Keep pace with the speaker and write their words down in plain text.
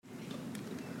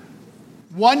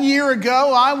1 year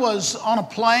ago, I was on a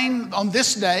plane on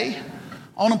this day,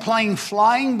 on a plane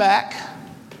flying back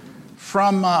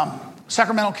from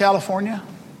Sacramento, California,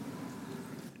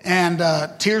 and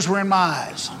tears were in my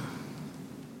eyes.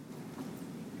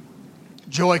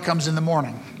 Joy comes in the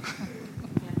morning.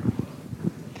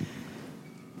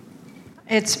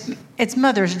 It's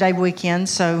Mother's Day weekend,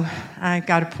 so I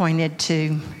got appointed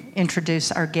to introduce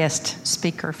our guest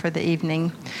speaker for the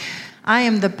evening. I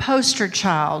am the poster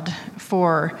child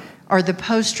or the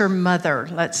poster mother,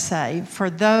 let's say, for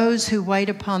those who wait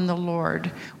upon the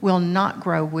Lord will not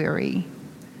grow weary.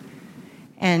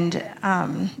 And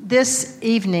this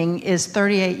evening is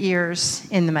 38 years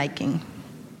in the making.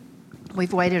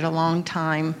 We've waited a long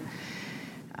time.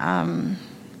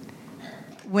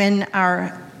 When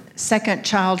our second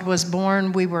child was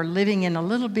born, we were living in a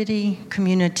little bitty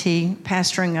community,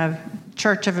 pastoring a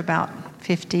church of about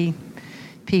 50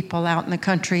 people out in the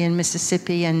country in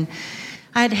Mississippi, and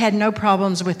I'd had no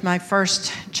problems with my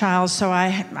first child, so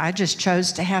I just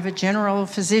chose to have a general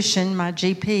physician, my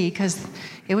GP, because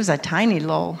it was a tiny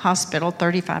little hospital,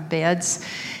 35 beds.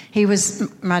 He was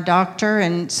my doctor,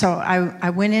 and so I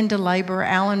went into labor.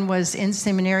 Alan was in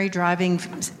seminary driving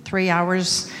 3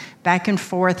 hours back and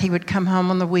forth. He would come home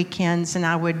on the weekends, and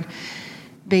I would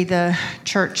be the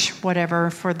church whatever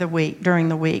for the week, during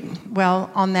the week. Well,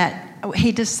 on that,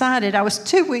 he decided I was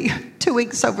 2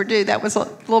 weeks overdue. That was a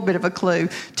little bit of a clue.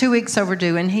 2 weeks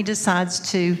overdue, and he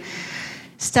decides to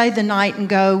stay the night and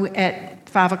go at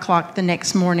 5 o'clock the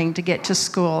next morning to get to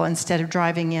school instead of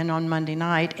driving in on Monday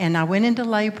night. And I went into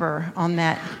labor on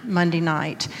that Monday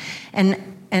night, and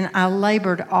I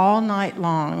labored all night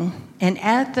long. And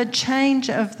at the change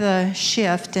of the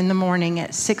shift in the morning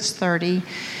at 6:30,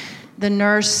 the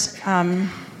nurse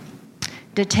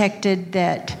detected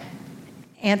that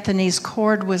Anthony's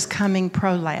cord was coming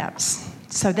prolapse.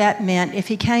 So that meant if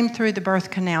he came through the birth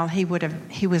canal, he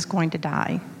was going to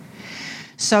die.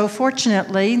 So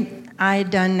fortunately, I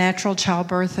had done natural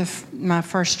childbirth of my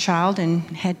first child and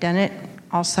had done it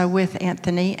also with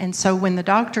Anthony. And so when the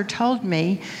doctor told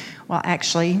me, well,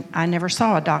 actually, I never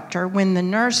saw a doctor. When the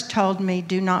nurse told me,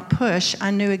 do not push,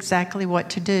 I knew exactly what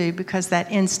to do because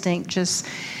that instinct just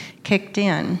kicked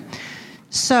in.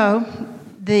 So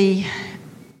the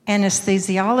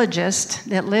anesthesiologist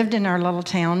that lived in our little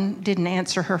town didn't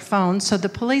answer her phone, so the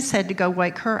police had to go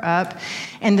wake her up,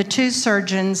 and the two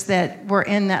surgeons that were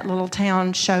in that little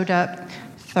town showed up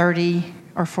 30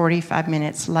 or 45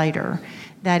 minutes later.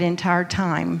 That entire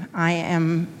time, I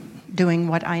am doing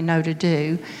what I know to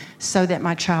do so that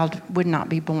my child would not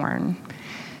be born.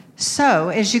 So,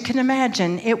 as you can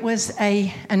imagine, it was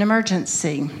an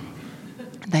emergency.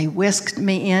 They whisked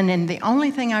me in, and the only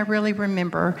thing I really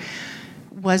remember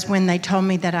was when they told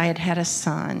me that I had had a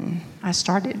son. I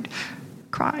started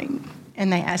crying,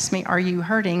 and they asked me, "Are you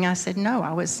hurting?" I said, "No,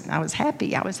 I was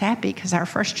happy. I was happy because our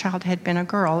first child had been a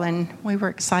girl, and we were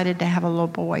excited to have a little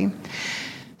boy."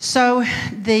 So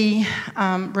the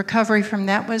recovery from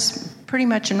that was pretty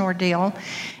much an ordeal.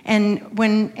 And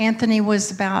when Anthony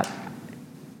was about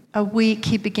a week,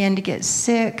 he began to get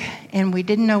sick, and we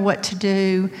didn't know what to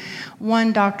do.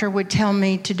 One doctor would tell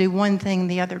me to do one thing,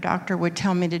 the other doctor would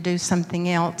tell me to do something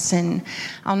else. And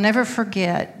I'll never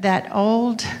forget that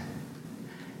old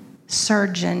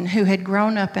surgeon who had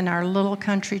grown up in our little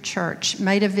country church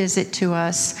made a visit to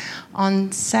us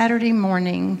on Saturday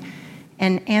morning,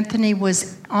 and Anthony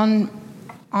was on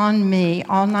me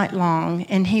all night long,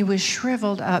 and he was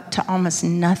shriveled up to almost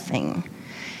nothing.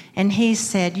 And he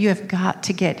said, "You have got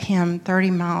to get him 30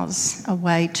 miles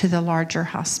away to the larger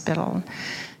hospital."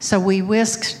 So we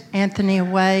whisked Anthony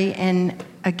away, and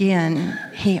again,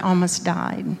 he almost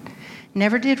died.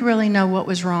 Never did really know what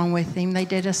was wrong with him. They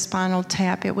did a spinal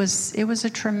tap. It was a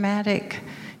traumatic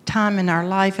time in our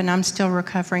life, and I'm still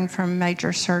recovering from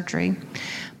major surgery.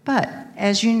 But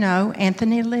as you know,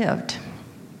 Anthony lived.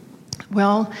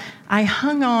 Well, I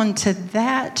hung on to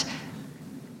that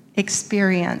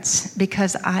experience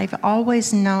because I've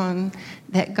always known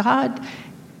that God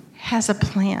has a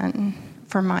plan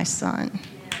for my son.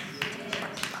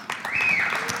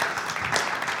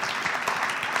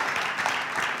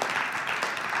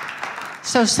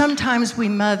 So sometimes we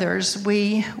mothers,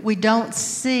 we don't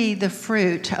see the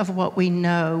fruit of what we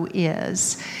know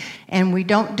is, and we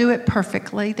don't do it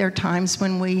perfectly. There are times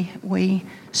when we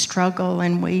struggle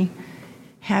and we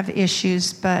have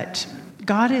issues, but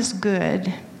God is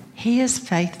good. He is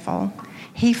faithful.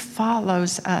 He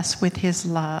follows us with his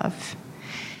love.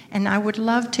 And I would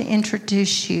love to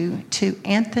introduce you to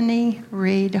Anthony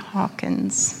Reed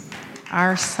Hawkins,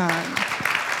 our son.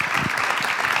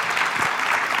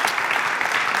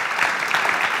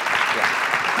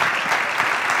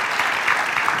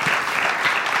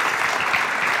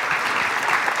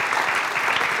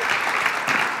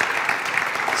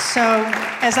 So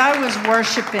as I was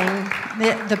worshiping,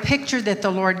 the picture that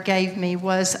the Lord gave me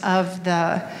was of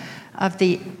the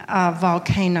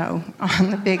volcano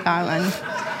on the Big Island.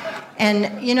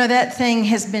 And, you know, that thing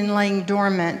has been laying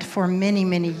dormant for many,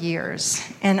 many years.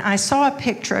 And I saw a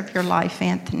picture of your life,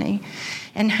 Anthony,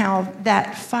 and how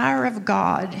that fire of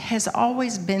God has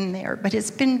always been there, but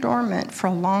it's been dormant for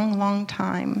a long, long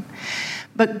time.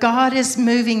 But God is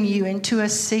moving you into a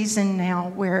season now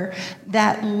where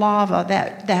that lava,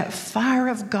 that fire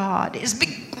of God is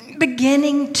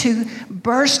beginning to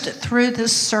burst through the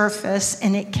surface,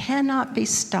 and it cannot be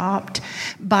stopped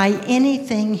by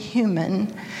anything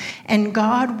human. And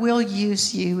God will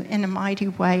use you in a mighty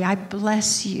way. I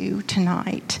bless you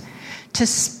tonight to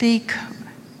speak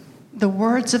the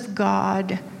words of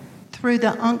God through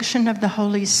the unction of the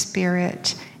Holy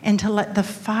Spirit, and to let the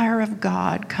fire of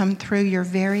God come through your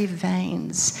very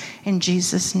veins. In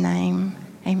Jesus' name,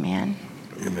 amen.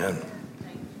 Amen.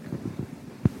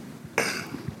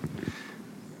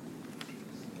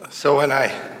 So when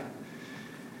I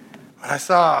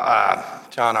saw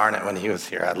John Arnott when he was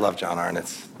here, I love John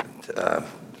Arnott's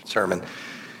sermon,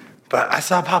 but I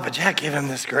saw Papa Jack give him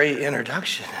this great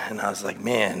introduction, and I was like,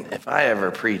 man, if I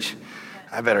ever preach,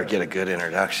 I better get a good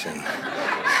introduction.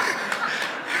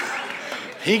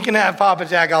 He can have Papa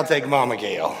Jack, I'll take Mama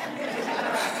Gail.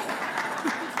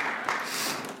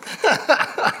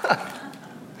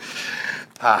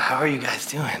 How are you guys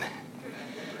doing?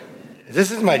 This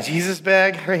is my Jesus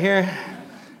bag right here.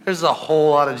 There's a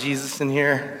whole lot of Jesus in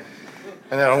here,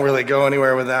 and I don't really go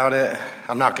anywhere without it.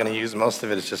 I'm not going to use most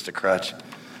of it. It's just a crutch.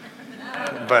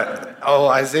 But,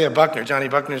 Isaiah Buckner, Johnny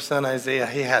Buckner's son, Isaiah,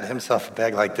 he had himself a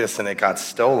bag like this, and it got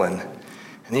stolen,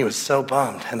 and he was so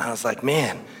bummed. And I was like,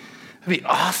 man, it'd be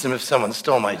awesome if someone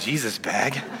stole my Jesus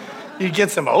bag. You'd get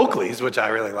some Oakleys, which I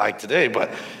really like today,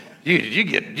 but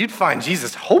you'd find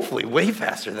Jesus hopefully way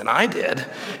faster than I did.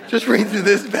 Just read through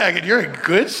this bag and you're in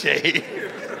good shape.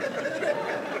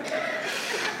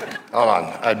 Hold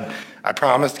on. I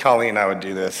promised Colleen I would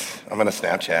do this. I'm going to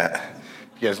Snapchat.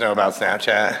 You guys know about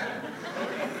Snapchat?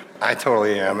 I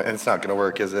totally am. And it's not going to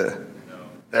work, is it? No.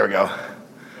 There we go.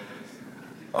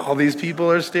 All these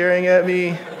people are staring at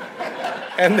me.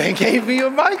 And they gave me a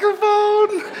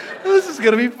microphone. This is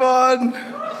going to be fun.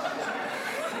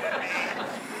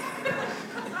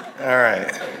 All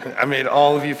right. I made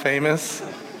all of you famous.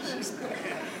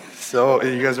 So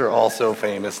you guys are all so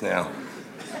famous now.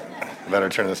 I better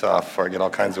turn this off before I get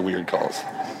all kinds of weird calls.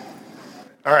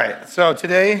 All right. So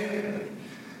today,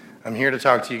 I'm here to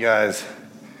talk to you guys.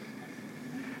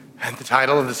 And the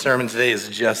title of the sermon today is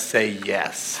Just Say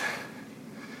Yes.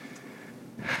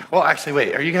 Well, actually,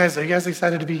 wait. Are you guys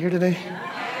excited to be here today?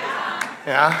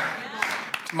 Yeah?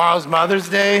 Tomorrow's Mother's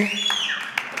Day.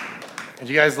 Do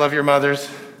you guys love your mothers?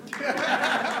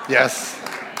 Yes.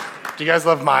 Do you guys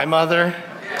love my mother?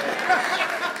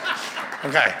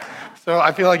 Okay. So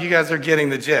I feel like you guys are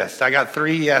getting the gist. I got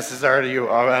 3 yeses out of you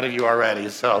already.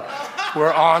 So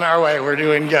we're on our way. We're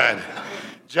doing good.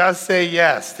 Just say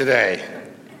yes today.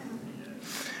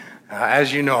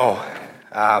 As you know,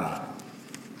 a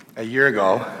year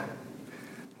ago,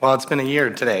 well, it's been a year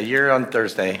today, a year on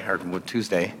Thursday, or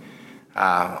Tuesday,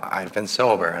 I've been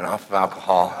sober and off of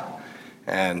alcohol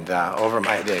and over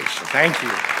my addiction. Thank you.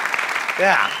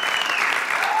 Yeah,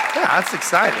 that's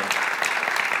exciting.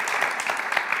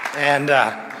 And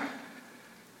man,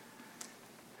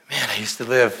 I used to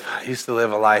live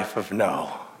a life of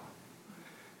no.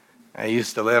 I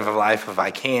used to live a life of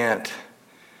I can't,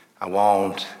 I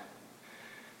won't.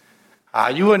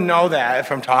 You wouldn't know that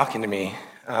from talking to me,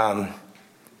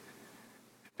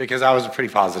 because I was a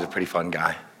pretty positive, pretty fun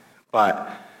guy. But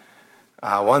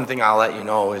one thing I'll let you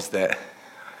know is that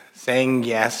saying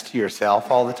yes to yourself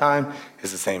all the time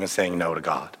is the same as saying no to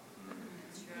God.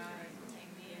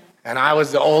 And I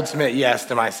was the ultimate yes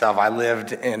to myself. I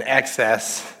lived in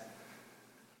excess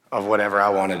of whatever I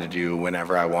wanted to do,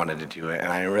 whenever I wanted to do it. And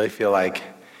I didn't really feel like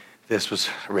this was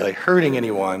really hurting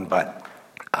anyone, but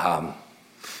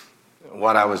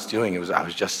what I was doing, I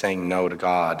was just saying no to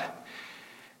God.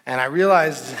 And I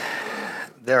realized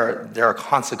there are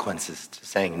consequences to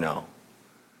saying no.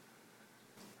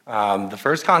 The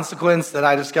first consequence that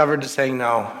I discovered to saying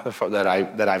no, that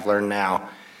I've learned now,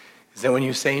 is that when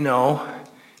you say no,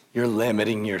 you're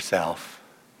limiting yourself.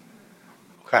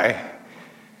 Okay?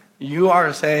 You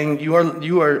are saying, when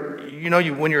you're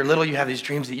little, you have these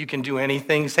dreams that you can do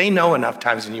anything. Say no enough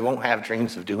times and you won't have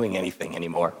dreams of doing anything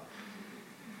anymore.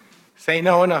 Say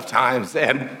no enough times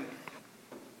and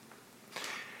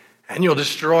you'll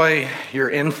destroy your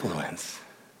influence.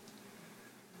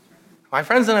 My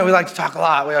friends and I, we like to talk a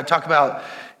lot. We talk about,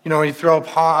 when you throw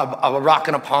a rock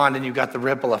in a pond and you got the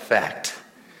ripple effect,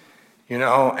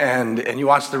 and you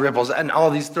watch the ripples and all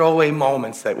these throwaway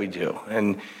moments that we do.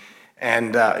 And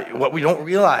what we don't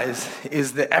realize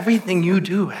is that everything you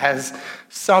do has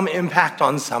some impact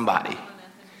on somebody.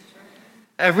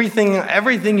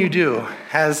 Everything you do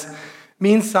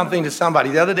means something to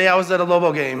somebody. The other day I was at a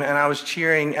Lobo game and I was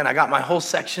cheering and I got my whole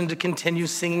section to continue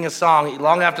singing a song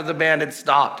long after the band had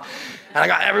stopped. And I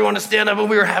got everyone to stand up and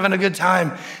we were having a good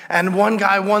time. And one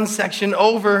guy, one section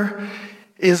over,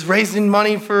 is raising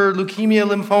money for Leukemia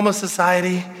Lymphoma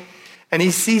Society. And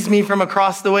he sees me from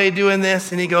across the way doing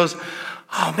this and he goes,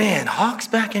 "Oh man, Hawk's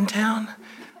back in town?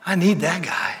 I need that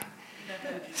guy."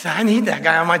 So I need that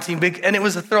guy on my team. And it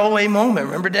was a throwaway moment.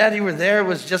 Remember, Dad, you were there. I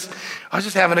was just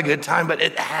having a good time, but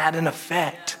it had an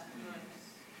effect.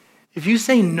 If you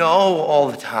say no all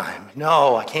the time,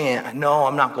 no, I can't, no,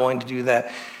 I'm not going to do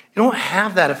that, you don't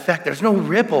have that effect. There's no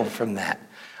ripple from that.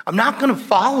 I'm not going to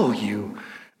follow you.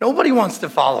 Nobody wants to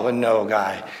follow a no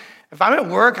guy. If I'm at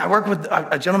work, I work with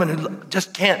a gentleman who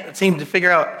just can't seem to figure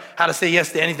out how to say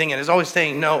yes to anything and is always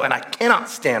saying no, and I cannot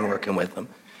stand working with him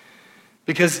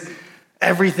because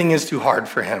everything is too hard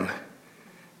for him.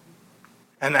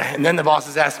 And then the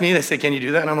bosses ask me, they say, "Can you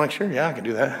do that?" And I'm like, "Sure, yeah, I can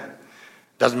do that."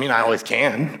 Doesn't mean I always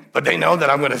can, but they know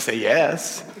that I'm going to say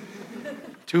yes.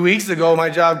 2 weeks ago, my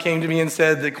job came to me and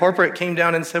said, the corporate came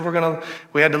down and said,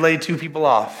 we had to lay 2 people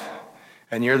off,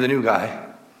 and you're the new guy.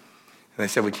 And they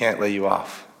said, "We can't lay you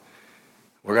off.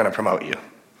 We're going to promote you."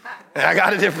 And I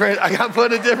got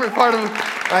put in a different part of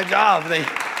my job.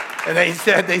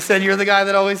 They said, "You're the guy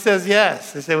that always says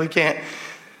yes." They said, "We can't."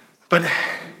 But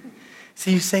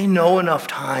see, you say no enough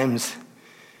times,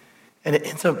 and it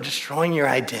ends up destroying your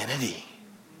identity.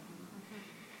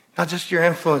 Not just your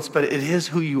influence, but it is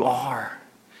who you are.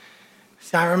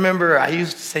 See, I remember I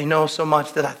used to say no so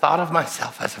much that I thought of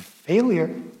myself as a failure.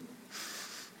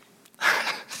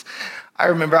 I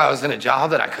remember I was in a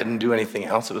job that I couldn't do anything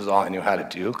else. It was all I knew how to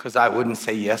do because I wouldn't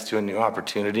say yes to a new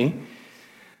opportunity.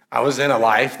 I was in a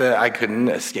life that I couldn't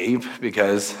escape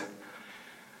because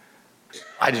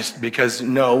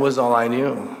no was all I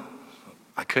knew.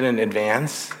 I couldn't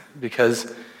advance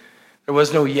because there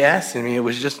was no yes in me. It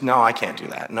was just, no, I can't do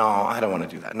that. No, I don't want to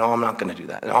do that. No, I'm not going to do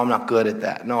that. No, I'm not good at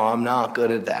that. No, I'm not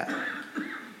good at that.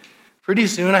 Pretty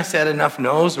soon I said enough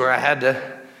no's where I had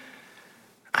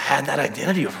that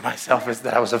identity over myself as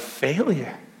that I was a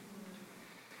failure.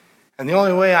 And the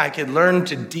only way I could learn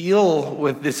to deal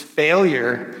with this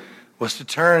failure was to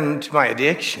turn to my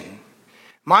addiction.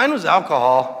 Mine was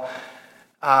alcohol.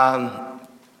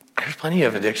 There's plenty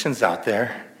of addictions out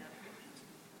there.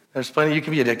 There's plenty. You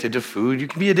can be addicted to food. You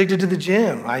can be addicted to the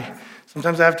gym.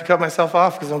 Sometimes I have to cut myself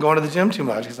off because I'm going to the gym too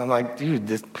much because I'm like,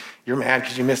 dude, you're mad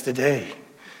because you missed a day.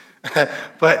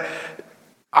 But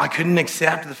I couldn't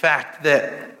accept the fact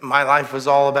that my life was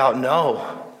all about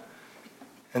no.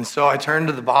 And so I turned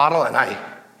to the bottle, and I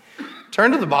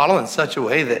turned to the bottle in such a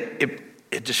way that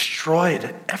it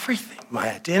destroyed everything, my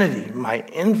identity, my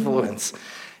influence.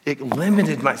 It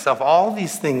limited myself, all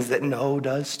these things that no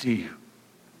does to you.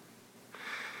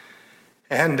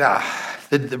 And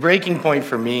the breaking point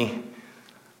for me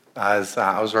was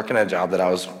I was working at a job that I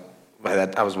was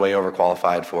way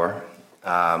overqualified for.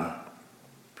 And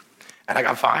I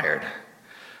got fired.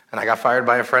 And I got fired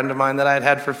by a friend of mine that I had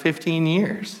had for 15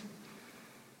 years.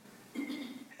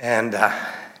 And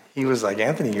he was like,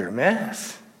 "Anthony, you're a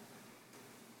mess."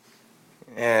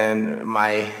 And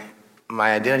my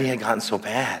identity had gotten so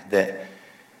bad that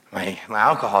my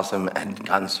alcoholism had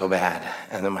gotten so bad.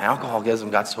 And then my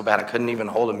alcoholism got so bad I couldn't even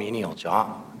hold a menial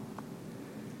job.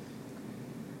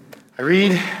 I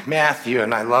read Matthew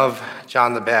and I love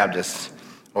John the Baptist,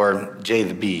 or J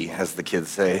the B, as the kids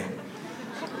say.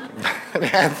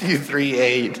 Matthew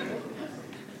 3:8.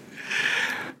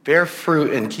 "Bear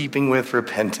fruit in keeping with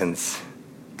repentance.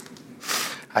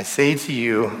 I say to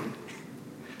you,"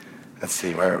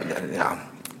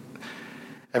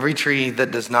 "every tree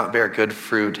that does not bear good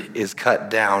fruit is cut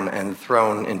down and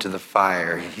thrown into the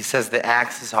fire." He says the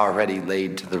axe is already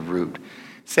laid to the root.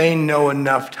 Say no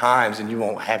enough times and you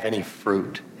won't have any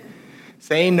fruit.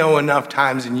 Say no enough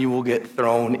times and you will get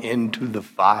thrown into the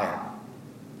fire.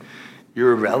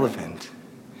 You're irrelevant.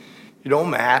 You don't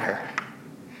matter.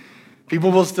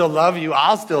 People will still love you.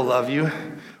 I'll still love you.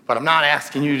 But I'm not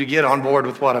asking you to get on board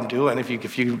with what I'm doing if you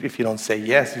don't say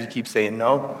yes, if you keep saying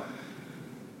no.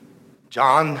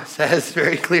 John says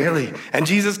very clearly, and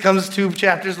Jesus comes 2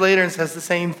 chapters later and says the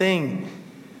same thing.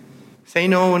 Say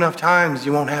no enough times,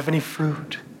 you won't have any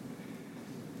fruit.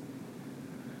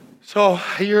 So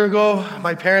a year ago,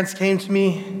 my parents came to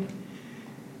me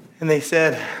and they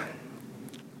said,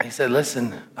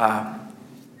 "Listen,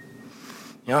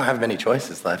 you don't have many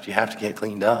choices left. You have to get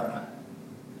cleaned up.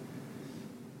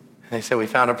 And they said, we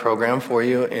found a program for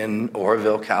you in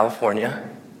Oroville, California,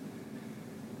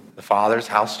 the Father's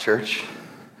House Church.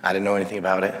 I didn't know anything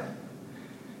about it.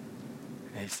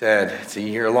 They said, it's a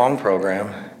year-long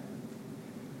program.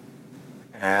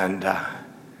 And they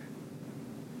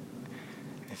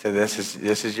said,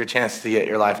 this is your chance to get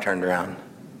your life turned around.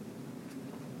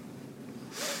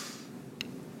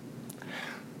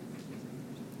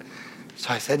 So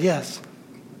I said yes.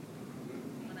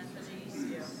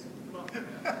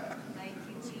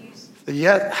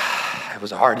 Yeah, it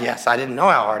was a hard yes. I didn't know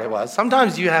how hard it was.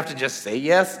 Sometimes you have to just say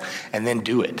yes and then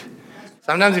do it.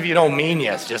 Sometimes if you don't mean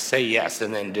yes, just say yes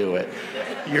and then do it.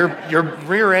 Your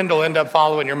rear end will end up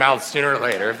following your mouth sooner or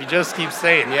later. If you just keep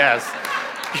saying yes,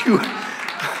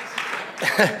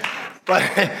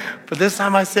 but this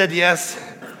time I said yes,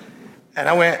 and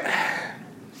I went,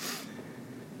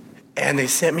 and they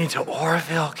sent me to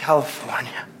Oroville,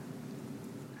 California.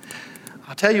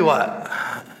 I'll tell you what,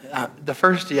 the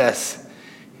first yes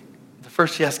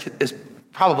is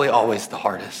probably always the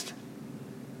hardest.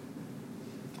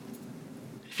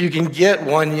 If you can get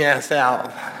one yes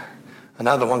out,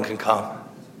 another one can come.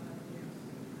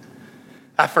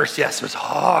 That first yes was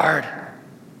hard.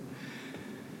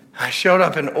 I showed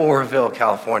up in Oroville,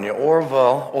 California.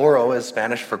 Oro is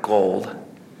Spanish for gold.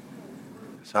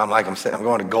 So I'm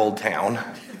going to Gold Town.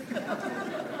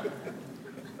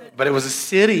 But it was a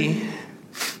city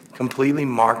completely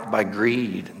marked by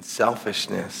greed and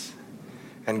selfishness.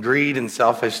 And greed and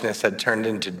selfishness had turned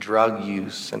into drug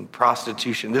use and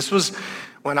prostitution. This was,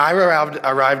 when I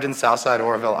arrived in Southside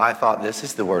Oroville, I thought this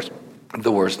is the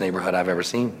worst neighborhood I've ever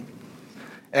seen.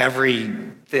 Every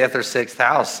fifth or sixth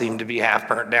house seemed to be half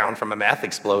burnt down from a meth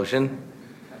explosion.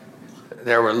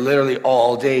 There were literally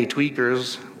all day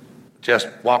tweakers just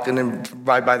walking in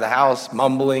right by the house,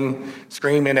 mumbling,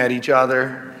 screaming at each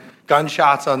other,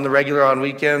 gunshots on the regular on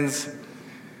weekends.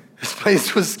 This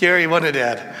place was scary, wasn't it,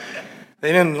 Dad?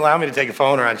 They didn't allow me to take a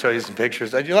phone or I'd show you some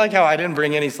pictures. Do you like how I didn't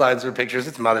bring any slides or pictures?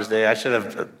 It's Mother's Day. I should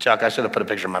have put a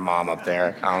picture of my mom up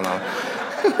there. I don't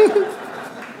know.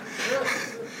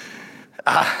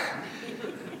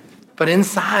 But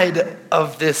inside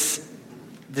of this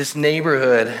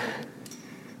neighborhood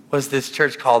was this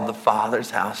church called the Father's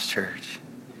House Church,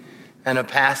 and a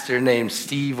pastor named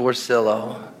Steve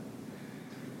Orsillo.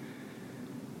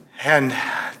 And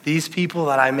these people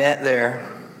that I met there,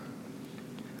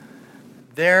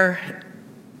 their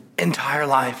entire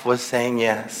life was saying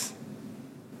yes.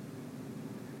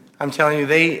 I'm telling you,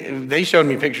 they showed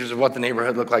me pictures of what the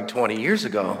neighborhood looked like 20 years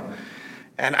ago.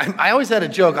 And I always had a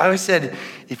joke. I always said,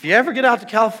 if you ever get out to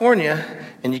California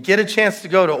and you get a chance to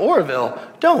go to Oroville,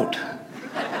 don't.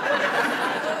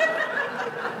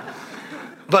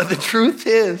 But the truth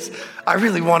is, I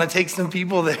really want to take some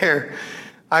people there.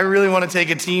 I really want to take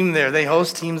a team there. They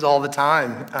host teams all the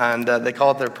time, and they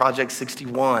call it their Project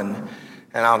 61.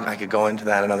 And I could go into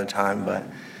that another time, but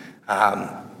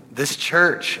this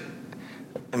church,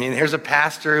 here's a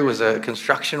pastor who was a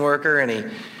construction worker, and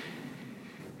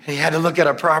he had to look at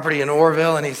a property in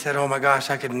Oroville, and he said, oh my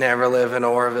gosh, I could never live in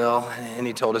Oroville. And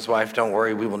he told his wife, don't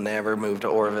worry, we will never move to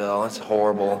Oroville. It's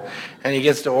horrible. And he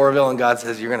gets to Oroville, and God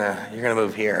says, you're gonna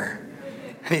move here.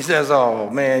 And he says,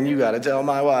 oh man, you gotta tell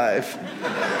my wife.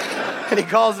 And he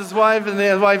calls his wife, and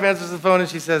his wife answers the phone, and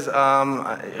she says,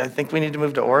 I think we need to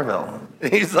move to Oroville.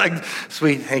 And he's like,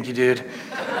 sweet, thank you, dude.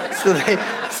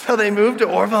 So they moved to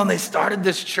Oroville, and they started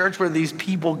this church where these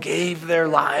people gave their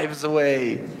lives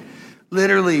away.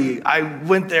 Literally, I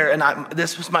went there, and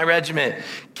this was my regiment.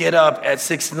 Get up at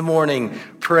 6 a.m,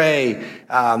 pray,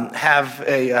 have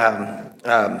a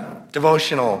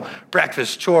devotional,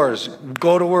 breakfast, chores,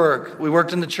 go to work. We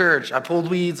worked in the church. I pulled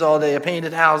weeds all day. I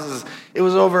painted houses. It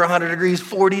was over 100 degrees,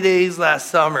 40 days last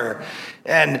summer.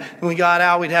 And when we got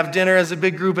out, we'd have dinner as a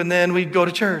big group, and then we'd go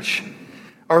to church.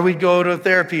 Or we'd go to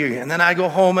therapy, and then I'd go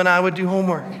home, and I would do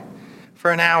homework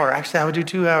for an hour. Actually, I would do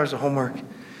 2 hours of homework.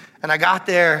 And I got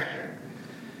there,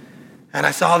 and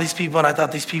I saw these people, and I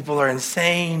thought these people are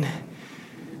insane.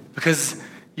 Because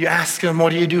you ask them, what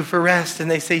do you do for rest? And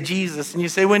they say, Jesus. And you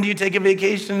say, when do you take a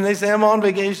vacation? And they say, I'm on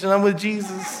vacation. I'm with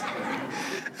Jesus.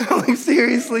 I'm like,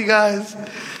 seriously, guys?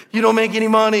 You don't make any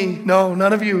money. No,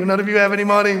 none of you have any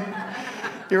money.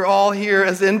 You're all here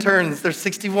as interns. There's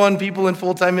 61 people in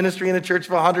full-time ministry in a church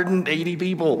of 180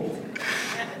 people.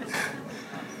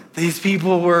 These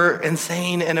people were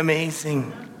insane and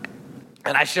amazing.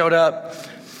 And I showed up,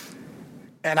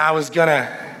 and I was gonna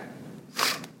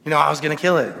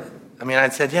kill it.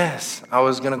 I'd said yes. I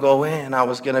was gonna go in. I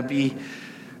was gonna be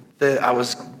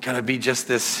just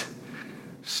this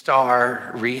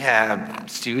star rehab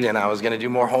student. I was going to do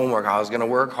more homework. I was going to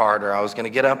work harder. I was going to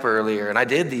get up earlier. And I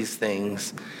did these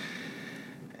things.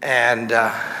 And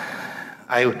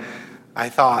I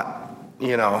thought,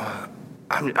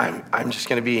 I'm just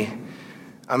going to be,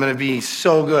 I'm going to be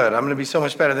so good. I'm going to be so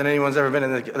much better than anyone's ever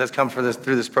been that's come through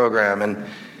this program. And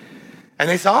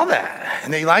they saw that.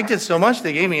 And they liked it so much,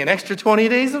 they gave me an extra 20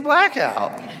 days of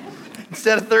blackout.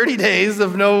 Instead of 30 days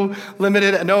of no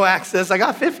access, I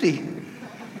got 50.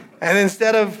 And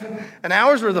instead of an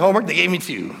hour's worth of homework, they gave me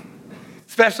 2.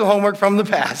 Special homework from the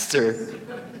pastor.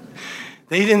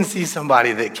 They didn't see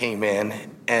somebody that came in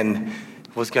and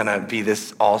was going to be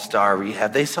this all-star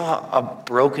rehab. They saw a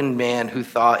broken man who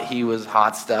thought he was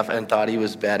hot stuff and thought he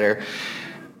was better.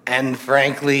 And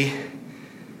frankly,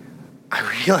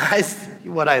 I realized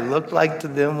what I looked like to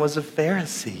them was a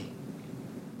Pharisee.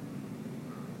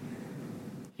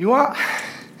 You want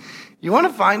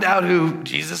to find out who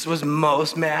Jesus was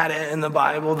most mad at in the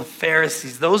Bible? The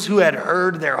Pharisees, those who had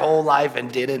heard their whole life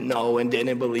and didn't know and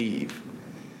didn't believe.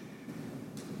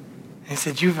 He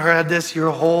said, you've heard this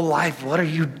your whole life. What are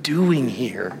you doing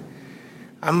here?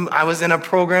 I was in a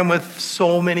program with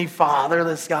so many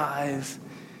fatherless guys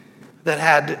that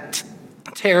had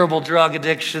terrible drug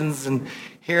addictions, and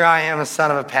here I am, a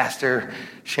son of a pastor,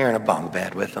 sharing a bunk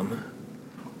bed with them.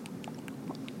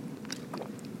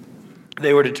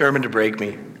 They were determined to break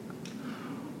me.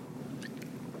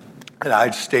 And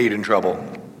I'd stayed in trouble.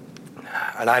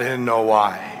 And I didn't know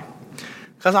why.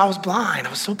 Because I was blind.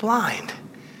 I was so blind.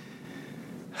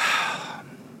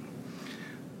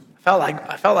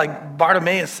 I felt like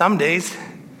Bartimaeus some days.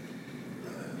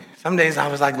 Some days I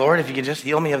was like, Lord, if you could just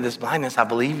heal me of this blindness, I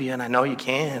believe you and I know you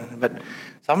can. But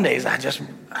some days I just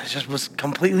was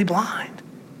completely blind.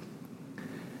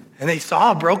 And they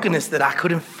saw a brokenness that I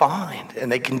couldn't find,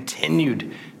 and they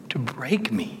continued to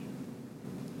break me.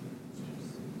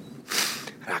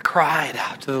 And I cried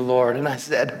out to the Lord, and I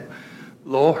said,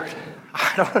 Lord,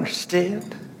 I don't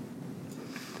understand.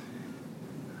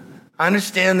 I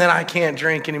understand that I can't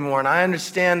drink anymore, and I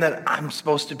understand that I'm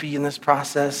supposed to be in this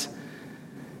process,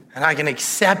 and I can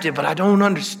accept it, but I don't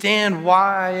understand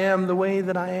why I am the way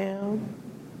that I am.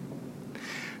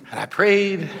 And I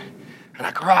prayed, and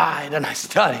I cried, and I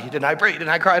studied, and I prayed, and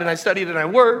I cried, and I studied, and I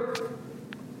worked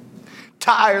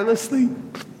tirelessly.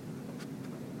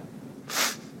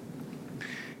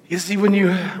 You see, when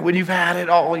you've had it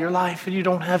all your life and you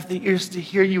don't have the ears to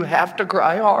hear, you have to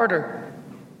cry harder.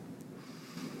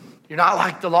 You're not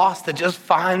like the lost that just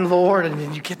find Lord and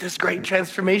then you get this great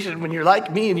transformation. When you're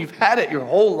like me and you've had it your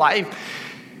whole life,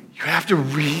 you have to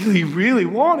really, really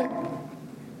want it.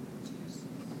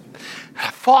 And I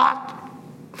fought.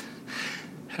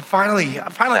 And finally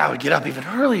I would get up even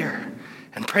earlier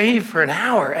and pray for an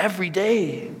hour every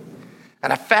day.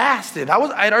 And I fasted.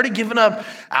 I'd already given up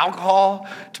alcohol,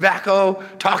 tobacco,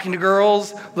 talking to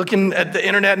girls, looking at the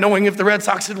internet, knowing if the Red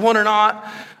Sox had won or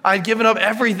not. I'd given up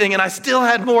everything, and I still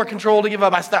had more control to give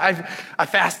up. I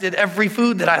fasted every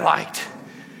food that I liked.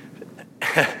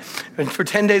 And for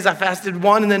 10 days, I fasted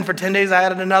one, and then for 10 days, I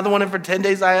added another one, and for 10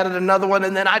 days, I added another one,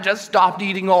 and then I just stopped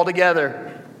eating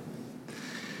altogether.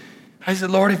 I said,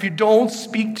 Lord, if you don't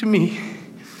speak to me,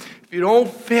 if you don't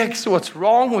fix what's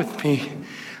wrong with me,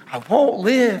 I won't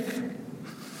live.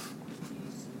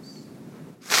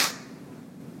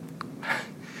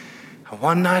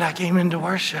 One night I came into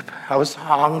worship. I was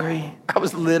hungry. I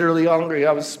was literally hungry.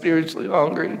 I was spiritually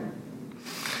hungry.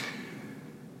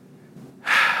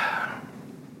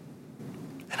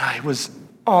 And I was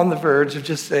on the verge of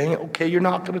just saying, okay, you're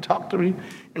not going to talk to me.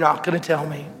 You're not going to tell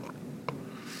me.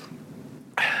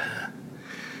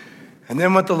 And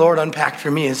then what the Lord unpacked for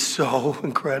me is so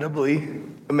incredibly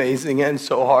amazing and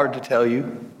so hard to tell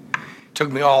you. It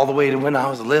took me all the way to when I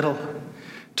was little.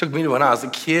 It took me to when I was a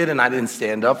kid and I didn't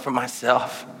stand up for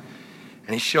myself.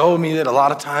 And he showed me that a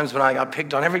lot of times when I got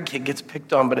picked on, every kid gets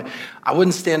picked on, but I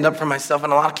wouldn't stand up for myself.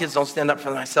 And a lot of kids don't stand up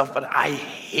for themselves, but I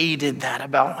hated that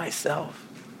about myself.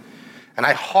 And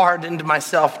I hardened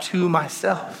myself to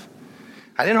myself.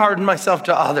 I didn't harden myself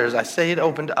to others. I say it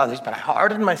open to others, but I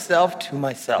hardened myself to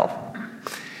myself.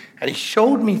 And he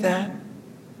showed me that.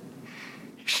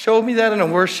 He showed me that in a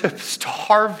worship,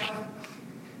 starving.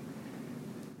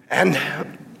 And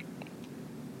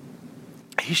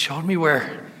he showed me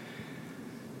where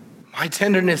my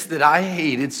tenderness that I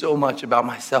hated so much about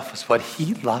myself was what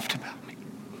he loved about me.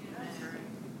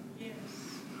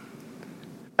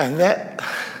 And that,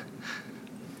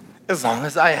 as long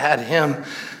as I had him,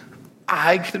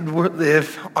 I could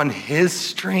live on his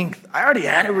strength. I already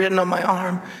had it written on my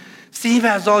arm. Steve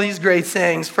has all these great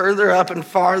sayings, further up and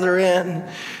farther in.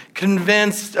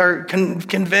 convinced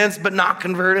but not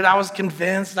converted. I was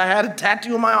convinced. I had a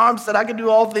tattoo on my arm that said I could do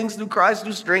all things through Christ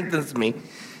who strengthens me.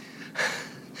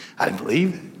 I didn't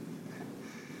believe it.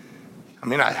 I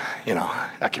mean,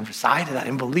 I could recite it. I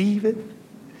didn't believe it.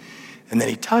 And then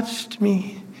he touched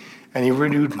me and he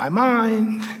renewed my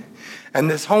mind. And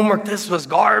this homework, this was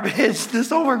garbage. This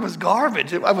homework was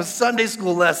garbage. It was Sunday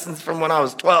school lessons from when I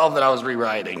was 12 that I was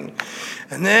rewriting.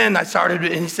 And then I started,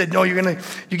 and he said, no, you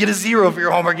get a 0 for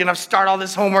your homework. You're going to start all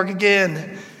this homework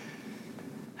again.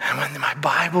 And when my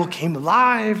Bible came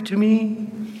alive to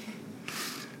me,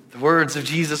 the words of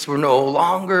Jesus were no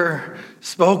longer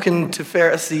spoken to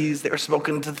Pharisees. They were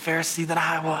spoken to the Pharisee that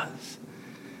I was.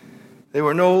 They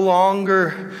were no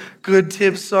longer good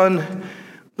tips on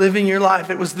living your life.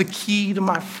 It was the key to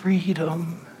my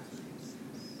freedom.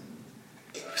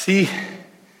 See,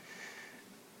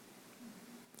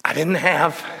 I didn't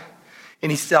have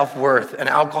any self-worth, and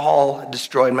alcohol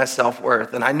destroyed my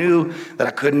self-worth. And I knew that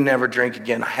I couldn't never drink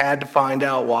again. I had to find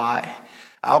out why.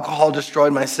 Alcohol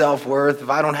destroyed my self-worth. If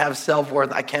I don't have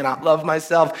self-worth, I cannot love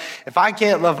myself. If I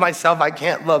can't love myself, I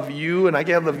can't love you, and I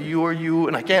can't love you or you,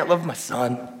 and I can't love my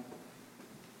son.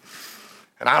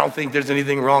 And I don't think there's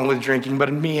anything wrong with drinking,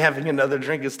 but me having another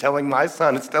drink is telling my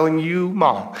son, it's telling you,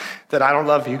 Mom, that I don't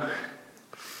love you.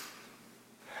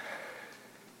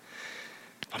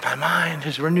 But my mind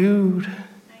is renewed.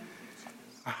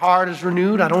 My heart is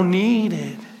renewed. I don't need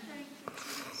it.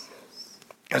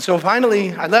 And so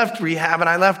finally, I left rehab, and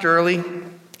I left early.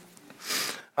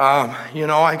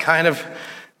 I kind of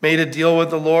made a deal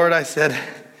with the Lord. I said,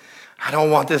 I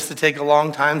don't want this to take a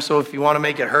long time, so if you want to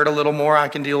make it hurt a little more, I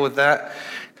can deal with that.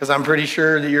 Because I'm pretty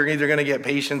sure that you're either going to get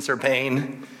patience or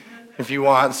pain. If you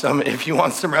want some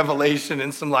revelation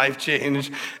and some life change.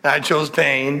 And I chose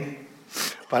pain.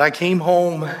 But I came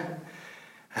home and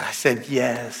I said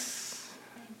yes.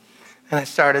 And I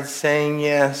started saying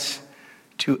yes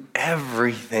to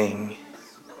everything.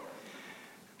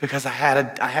 Because I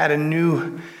had a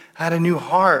new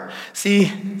heart.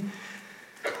 See,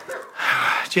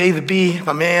 J the B,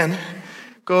 my man,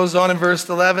 goes on in verse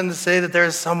 11 to say that there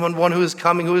is one who is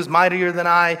coming who is mightier than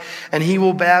I, and he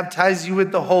will baptize you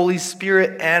with the Holy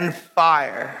Spirit and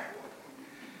fire.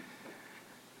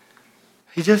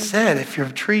 He just said, if your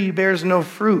tree bears no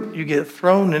fruit, you get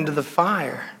thrown into the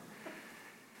fire.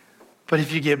 But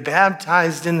if you get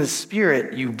baptized in the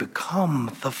Spirit, you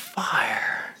become the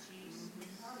fire.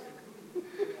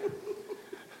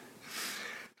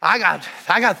 I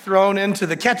got thrown into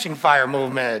the catching fire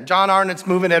movement. John Arnott's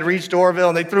movement had reached Orville,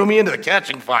 and they threw me into the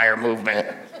catching fire movement.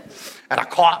 And I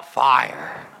caught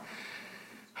fire.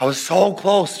 I was so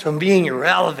close to being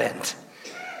irrelevant.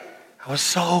 I was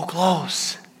so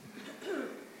close.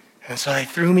 And so they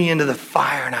threw me into the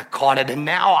fire, and I caught it, and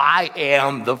now I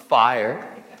am the fire.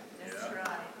 That's right.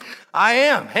 I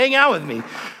am. Hang out with me.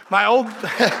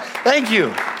 Thank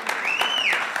you.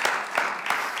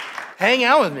 Hang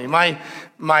out with me.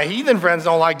 My heathen friends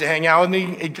don't like to hang out with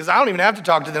me because I don't even have to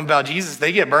talk to them about Jesus.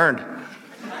 They get burned.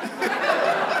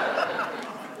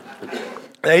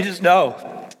 They just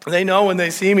know. They know when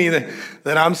they see me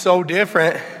that I'm so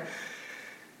different.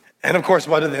 And of course,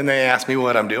 then they ask me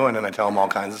what I'm doing, and I tell them all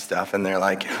kinds of stuff. And they're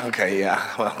like, okay, yeah,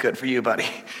 well, good for you, buddy.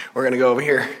 We're going to go over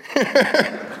here.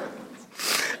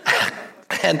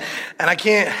 and I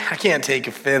can't take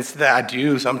offense to that. I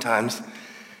do sometimes.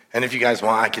 And if you guys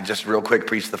want, I could just real quick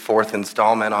preach the 4th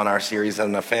installment on our series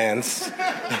on offense,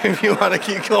 if you want to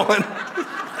keep going.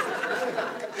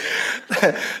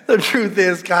 The truth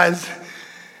is, guys,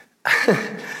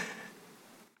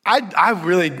 I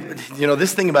really,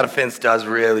 this thing about offense does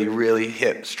really,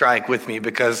 really strike with me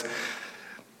because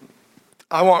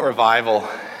I want revival.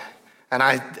 And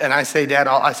I say, Dad,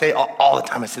 I say all the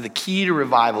time, I say the key to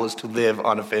revival is to live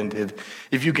unoffended.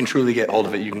 If you can truly get hold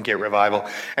of it, you can get revival.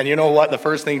 And you know what? The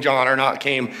first thing John Arnott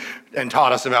came and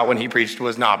taught us about when he preached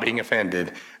was not being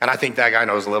offended. And I think that guy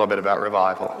knows a little bit about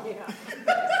revival. Yeah.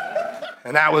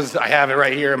 And I have it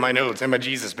right here in my notes, in my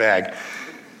Jesus bag.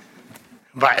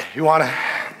 But you want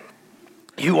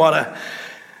to,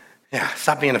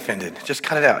 stop being offended. Just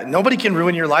cut it out. Nobody can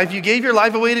ruin your life. You gave your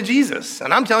life away to Jesus.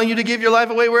 And I'm telling you to give your life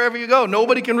away wherever you go.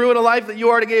 Nobody can ruin a life that you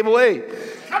already gave away.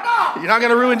 Come on. You're not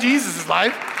going to ruin Jesus'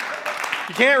 life.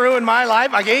 You can't ruin my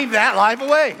life. I gave that life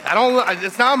away.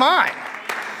 It's not mine.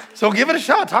 So give it a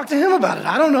shot. Talk to him about it.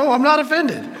 I don't know. I'm not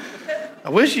offended. I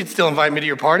wish you'd still invite me to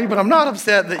your party, but I'm not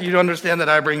upset that you understand that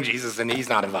I bring Jesus and he's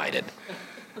not invited.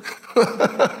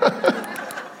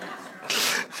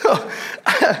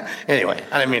 Anyway,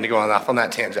 I didn't mean to go off on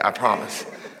that tangent, I promise.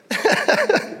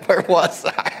 Where was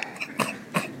I?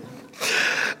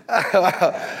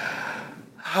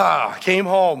 Came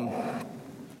home.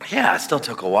 Yeah, it still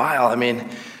took a while. I mean,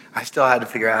 I still had to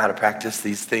figure out how to practice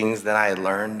these things that I had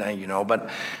learned,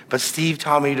 but Steve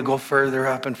taught me to go further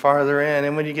up and farther in.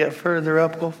 And when you get further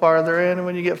up, go farther in. And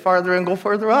when you get farther in, go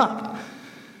further up.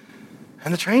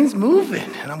 And the train's moving,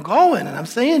 and I'm going, and I'm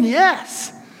saying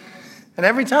yes. And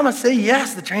every time I say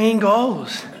yes, the train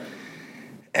goes.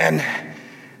 And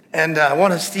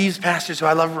one of Steve's pastors, who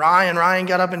I love, Ryan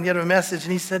got up and gave him a message,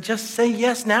 and he said, just say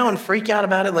yes now and freak out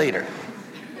about it later.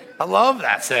 I love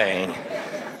that saying.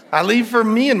 I leave for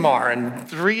Myanmar in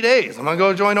 3 days. I'm going to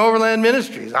go join Overland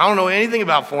Ministries. I don't know anything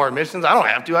about foreign missions. I don't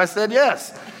have to. I said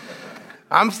yes.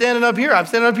 I'm standing up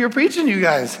here preaching to you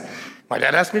guys. My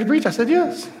dad asked me to preach. I said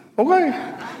yes. Okay.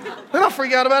 Then I'll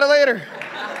freak out about it later.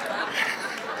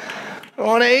 I'm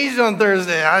going to Asia on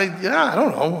Thursday. I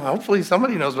don't know. Hopefully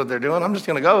somebody knows what they're doing. I'm just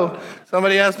going to go.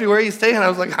 Somebody asked me where you staying. I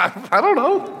was like, I don't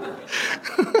know.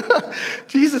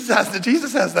 Jesus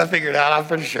has that figured out, I'm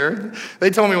pretty sure. They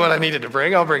told me what I needed to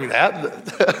bring. I'll bring that.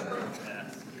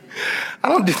 I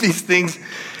don't do these things.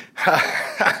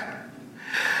 I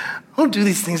don't do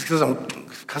these things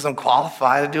because I'm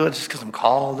qualified to do it, just because I'm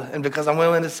called and because I'm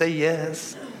willing to say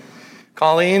yes.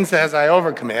 Colleen says I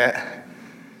overcommit.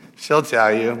 She'll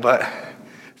tell you, but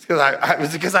it's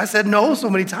because I said no so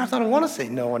many times. I don't want to say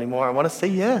no anymore. I want to say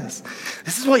yes.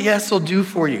 This is what yes will do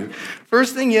for you.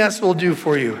 First thing yes will do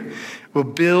for you will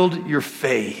build your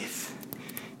faith.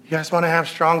 You guys want to have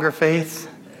stronger faith?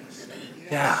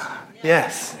 Yeah.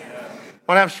 Yes.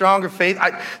 Want to have stronger faith?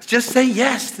 Just say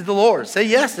yes to the Lord. Say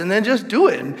yes and then just do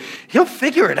it. And He'll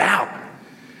figure it out.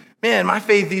 Man, my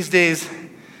faith these days,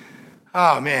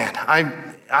 oh man,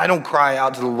 I don't cry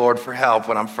out to the Lord for help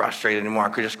when I'm frustrated anymore. I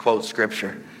could just quote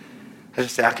scripture. I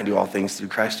just say, I can do all things through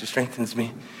Christ who strengthens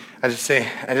me. I just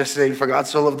say, for God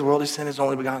so loved the world, He sent His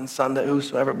only begotten Son, that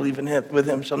whosoever believes in Him, with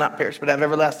Him shall not perish, but have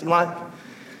everlasting life.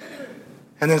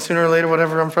 And then sooner or later,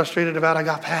 whatever I'm frustrated about, I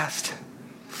got past.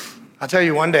 I'll tell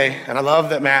you one day, and I love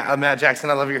that Matt Jackson,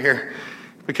 I love you're here.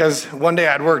 Because one day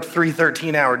I'd worked 3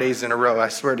 13-hour days in a row. I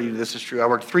swear to you, this is true. I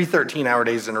worked 3 13-hour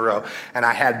days in a row, and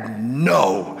I had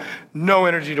no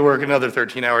energy to work another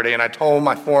 13-hour day. And I told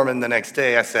my foreman the next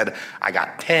day, I said, I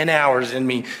got 10 hours in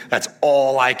me. That's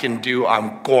all I can do.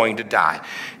 I'm going to die.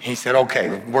 He said,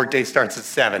 okay, workday starts at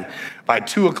 7. By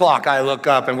 2 o'clock, I look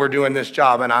up, and we're doing this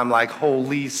job, and I'm like,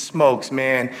 holy smokes,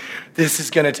 man, this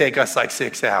is going to take us like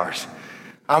 6 hours.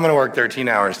 I'm going to work 13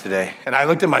 hours today. And I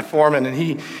looked at my foreman, and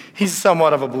he's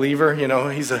somewhat of a believer. You know,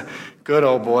 he's a good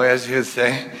old boy, as you would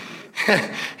say.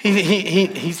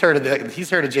 He's heard of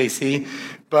JC.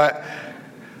 But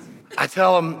I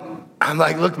tell him, I'm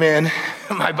like, look, man,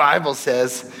 my Bible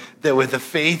says that with the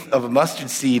faith of a mustard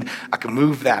seed, I can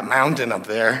move that mountain up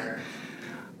there.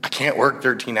 I can't work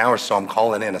 13 hours, so I'm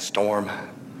calling in a storm.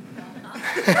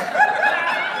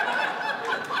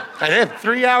 I did.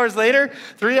 3 hours later,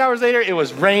 it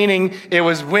was raining, it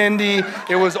was windy,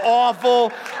 it was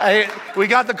awful. We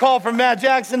got the call from Matt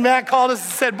Jackson. Matt called us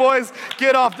and said, boys,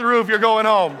 get off the roof, you're going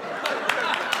home.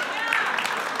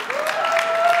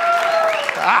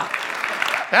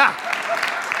 Yeah.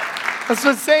 That's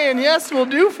what saying yes will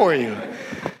do for you.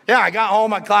 Yeah, I got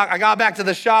home, I got back to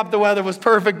the shop, the weather was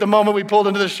perfect. The moment we pulled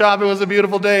into the shop, it was a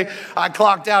beautiful day. I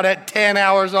clocked out at 10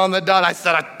 hours on the dot. I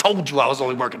said, I told you I was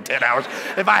only working 10 hours.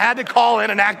 If I had to call in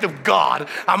an act of God,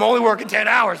 I'm only working 10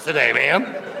 hours today, man.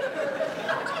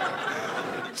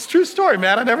 It's a true story,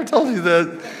 man. I never told you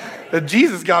that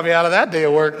Jesus got me out of that day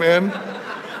of work, man.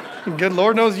 Good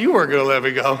Lord knows you weren't going to let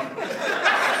me go.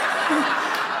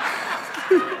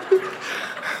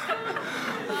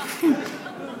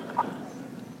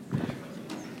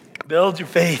 Build your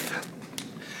faith.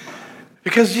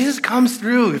 Because Jesus comes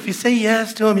through. If you say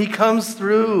yes to Him, He comes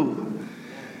through. And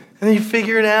then you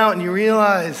figure it out and you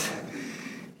realize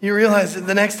that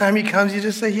the next time He comes, you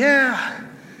just say, yeah.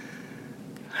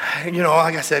 You know,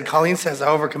 like I said, Colleen says I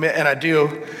overcommit, and I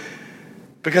do.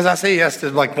 Because I say yes to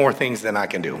like more things than I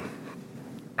can do.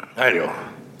 I do.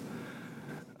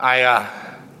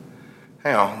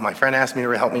 My friend asked me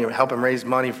to help him raise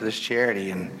money for this charity,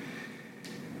 and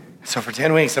so for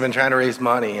 10 weeks, I've been trying to raise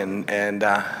money, and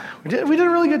we did a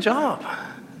really good job.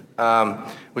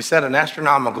 We set an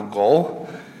astronomical goal,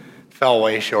 fell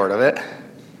way short of it.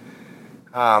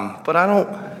 But I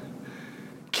don't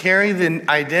carry the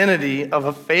identity of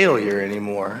a failure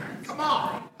anymore. Come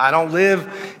on. I don't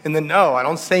live in the no. I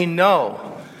don't say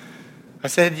no. I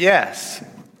said yes.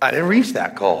 I didn't reach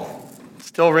that goal.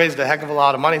 Still raised a heck of a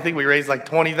lot of money. I think we raised like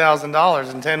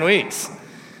 $20,000 in 10 weeks.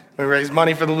 We raised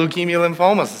money for the Leukemia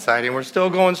Lymphoma Society, and we're still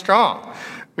going strong.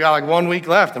 We got like 1 week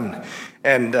left, and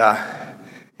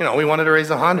we wanted to raise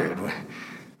 100. We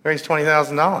raised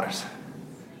 $20,000.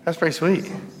 That's pretty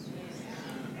sweet.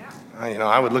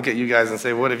 I would look at you guys and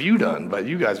say, what have you done? But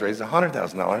you guys raised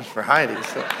 $100,000 for Heidi.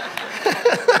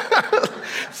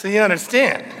 So you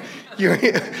understand. You're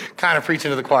kind of preaching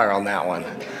to the choir on that one.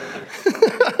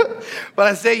 But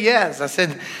I say yes. I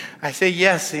say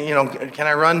yes. Can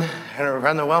I run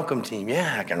the welcome team?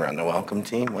 Yeah, I can run the welcome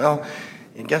team. Well,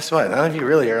 and guess what? None of you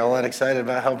really are all that excited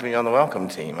about helping me on the welcome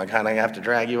team. I kind of have to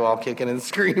drag you all kicking and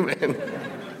screaming.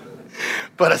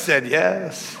 But I said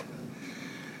yes.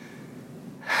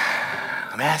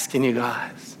 I'm asking you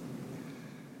guys,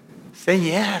 say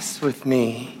yes with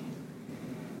me.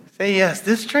 Say yes.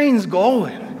 This train's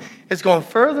going. It's going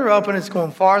further up and it's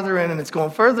going farther in and it's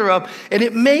going further up and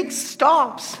it makes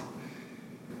stops.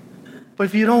 But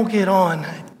if you don't get on,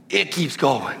 it keeps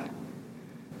going.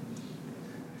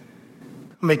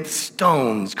 Make the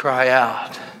stones cry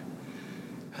out.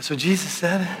 That's what Jesus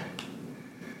said.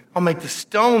 I'll make the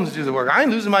stones do the work. I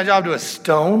ain't losing my job to a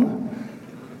stone.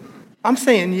 I'm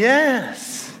saying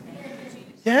yes.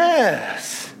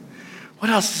 Yes.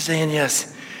 What else is saying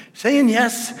yes? Saying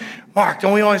yes. Mark,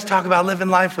 don't we always talk about living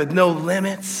life with no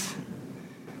limits?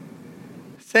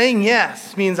 Saying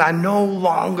yes means I no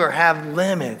longer have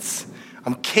limits.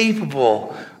 I'm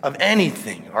capable of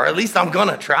anything, or at least I'm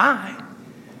gonna try.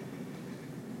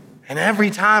 And every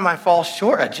time I fall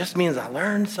short, it just means I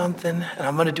learned something, and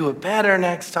I'm gonna do it better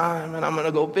next time, and I'm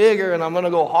gonna go bigger, and I'm gonna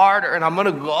go harder, and I'm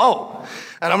gonna go.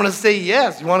 And I'm gonna say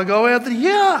yes. You wanna go, Anthony?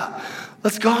 Yeah,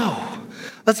 let's go.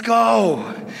 Let's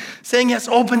go. Saying yes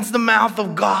opens the mouth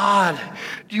of God.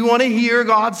 Do you wanna hear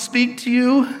God speak to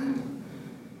you?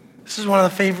 This is one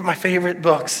of my favorite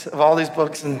books of all these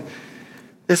books, and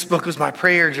this book was my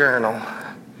prayer journal.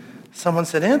 Someone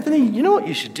said, Anthony, you know what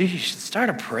you should do? You should start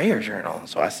a prayer journal.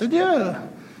 So I said, yeah.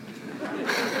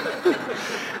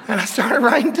 And I started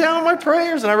writing down my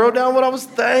prayers, and I wrote down what I was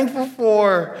thankful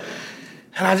for.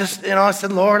 And I just, I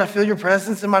said, Lord, I feel your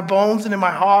presence in my bones and in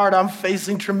my heart. I'm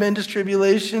facing tremendous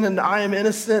tribulation, and I am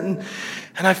innocent,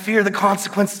 and I fear the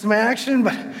consequences of my action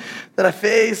that I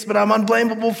face, but I'm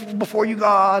unblameable before you,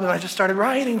 God. And I just started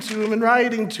writing to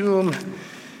him.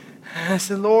 And I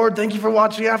said, Lord, thank you for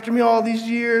watching after me all these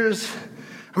years.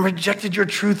 I rejected your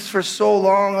truths for so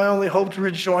long. I only hope to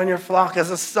rejoin your flock as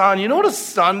a son. You know what a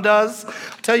son does?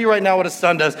 I'll tell you right now what a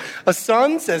son does. A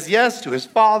son says yes to his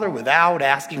father without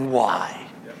asking why.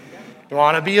 You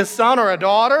want to be a son or a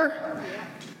daughter?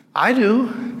 I do.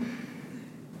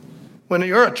 When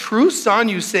you're a true son,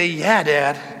 you say, yeah,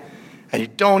 Dad, and you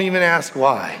don't even ask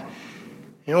why.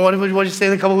 You know what did you say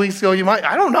a couple weeks ago?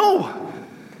 I don't know.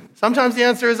 Sometimes the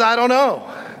answer is, I don't know.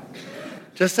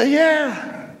 Just say,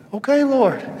 yeah, okay,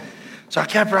 Lord. So I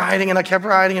kept writing,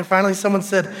 and finally someone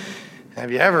said,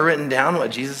 have you ever written down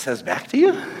what Jesus says back to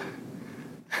you?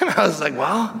 And I was like,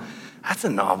 well, that's a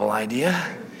novel idea.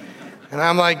 And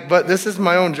I'm like, but this is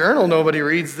my own journal. Nobody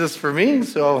reads this for me,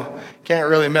 so can't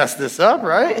really mess this up,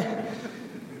 right?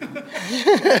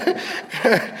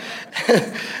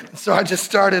 So I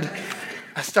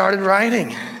started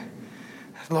writing.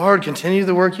 Lord, continue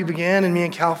the work you began in me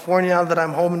in California. Now that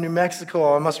I'm home in New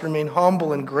Mexico, I must remain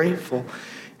humble and grateful.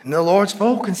 And the Lord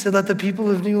spoke and said, let the people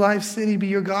of New Life City be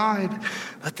your guide.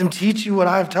 Let them teach you what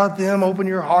I have taught them. Open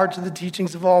your heart to the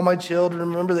teachings of all my children.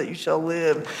 Remember that you shall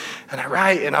live. And I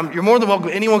write, and you're more than welcome.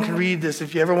 Anyone can read this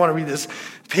if you ever want to read this.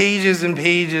 Pages and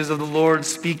pages of the Lord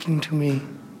speaking to me.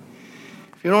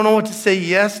 If you don't know what to say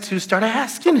yes to, start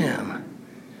asking him.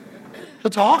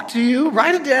 He'll talk to you.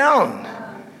 Write it down.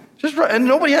 Just write, and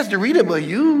nobody has to read it but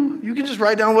you. You can just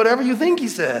write down whatever you think he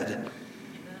said.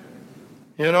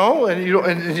 And you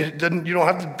don't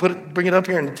have to bring it up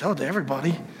here and tell it to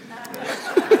everybody.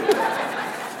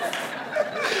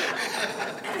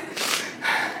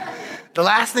 The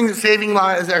last thing that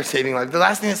the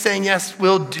last thing that saying yes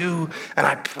will do, and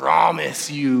I promise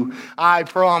you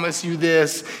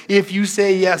this, if you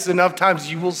say yes enough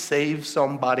times, you will save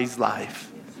somebody's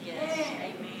life. Yes.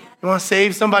 You want to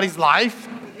save somebody's life?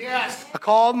 Yes. I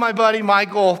called my buddy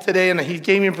Michael today, and he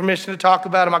gave me permission to talk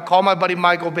about him. I called my buddy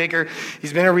Michael Baker.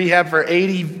 He's been in rehab for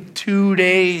 82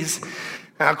 days.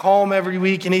 And I call him every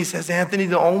week, and he says, Anthony,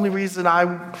 not the only reason,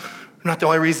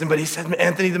 but he said,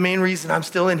 Anthony, the main reason I'm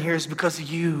still in here is because of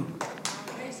you.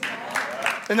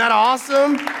 Isn't that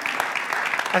awesome?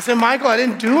 I said, Michael, I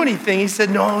didn't do anything. He said,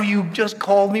 no, you just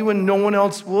called me when no one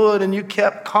else would, and you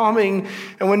kept coming.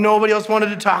 And when nobody else wanted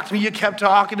to talk to me, you kept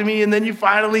talking to me. And then you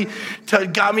finally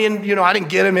got me in, I didn't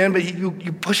get him in, but you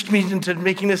pushed me into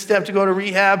making this step to go to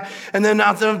rehab. And then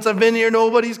now since I've been here,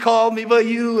 nobody's called me but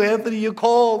you, Anthony, you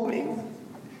called me. He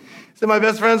said, my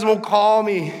best friends won't call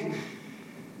me.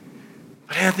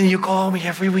 But Anthony, you call me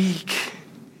every week.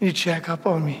 And you check up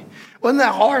on me. Wasn't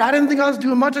that hard? I didn't think I was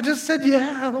doing much. I just said,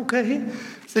 yeah, okay.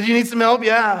 said, you need some help?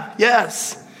 Yeah,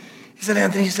 yes. He said,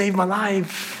 Anthony, you saved my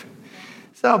life.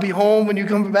 He said, I'll be home when you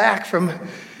come back from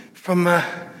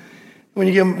when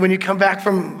you come back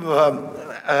from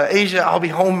Asia. I'll be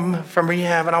home from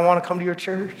rehab, and I want to come to your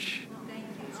church.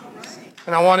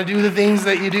 And I want to do the things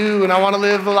that you do, and I want to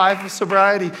live a life of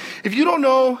sobriety. If you don't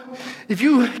know, if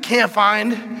you can't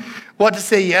find what to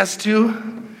say yes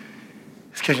to,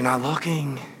 it's because you're not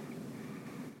looking.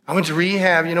 I went to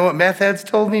rehab. You know what meth heads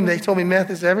told me? They told me meth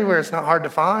is everywhere. It's not hard to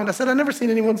find. I said, I've never seen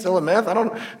anyone selling meth. I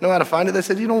don't know how to find it. They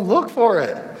said, you don't look for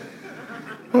it.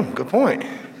 Oh, good point.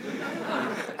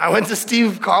 I went to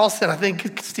Steve Carlson. I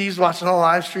think Steve's watching a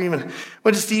live stream, and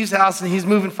went to Steve's house, and he's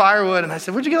moving firewood. And I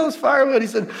said, where'd you get all this firewood? He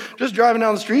said, just driving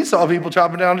down the street, saw people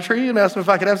chopping down a tree and asked them if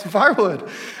I could have some firewood.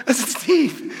 I said,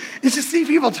 Steve, you just see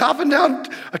people chopping down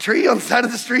a tree on the side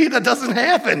of the street? That doesn't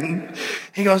happen.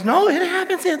 He goes, no, it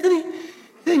happens, Anthony.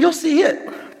 You'll see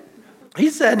it. I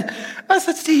said,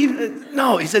 Steve,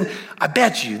 no. He said, I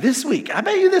bet you this week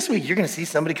you're going to see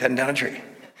somebody cutting down a tree.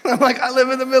 I'm like, I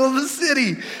live in the middle of the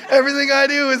city. Everything I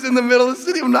do is in the middle of the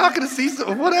city. I'm not going to see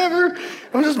some, whatever.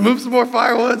 I'm just move some more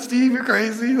firewood. Steve, you're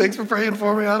crazy. Thanks for praying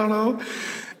for me. I don't know.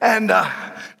 And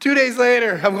 2 days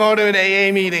later, I'm going to an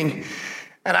AA meeting.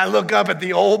 And I look up at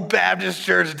the old Baptist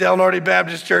church, Del Norte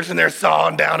Baptist Church, and they're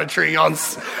sawing down a tree on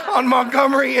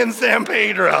Montgomery and San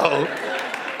Pedro.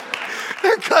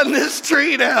 They're cutting this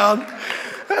tree down.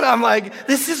 And I'm like,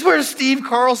 this is where Steve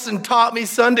Carlson taught me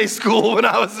Sunday school when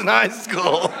I was in high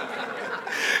school.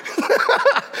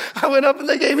 I went up and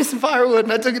they gave me some firewood,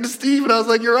 and I took it to Steve, and I was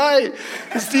like, you're right.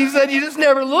 And Steve said, you just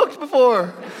never looked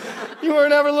before. You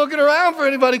weren't ever looking around for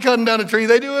anybody cutting down a tree.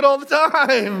 They do it all the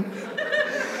time.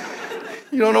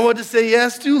 You don't know what to say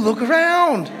yes to? Look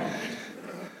around.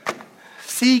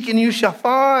 Seek and you shall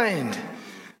find.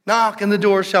 Knock and the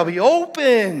door shall be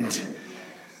opened.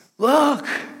 Look.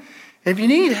 If you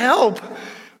need help,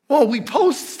 well, we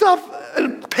post stuff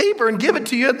in paper and give it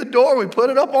to you at the door. We put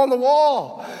it up on the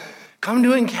wall. Come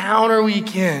to Encounter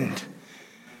Weekend.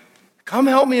 Come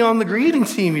help me on the greeting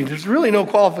team. There's really no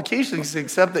qualifications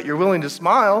except that you're willing to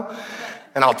smile.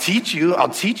 And I'll teach you how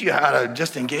to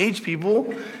just engage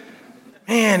people.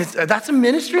 Man, that's a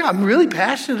ministry I'm really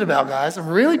passionate about, guys. I'm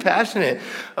really passionate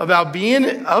about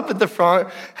being up at the front,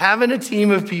 having a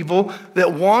team of people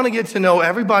that want to get to know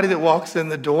everybody that walks in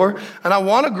the door. And I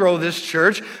want to grow this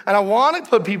church, and I want to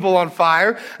put people on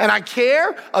fire. And I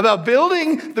care about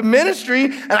building the ministry,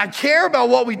 and I care about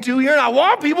what we do here. And I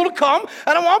want people to come,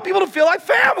 and I want people to feel like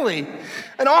family.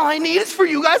 And all I need is for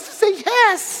you guys to say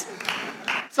yes.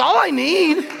 That's all I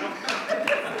need.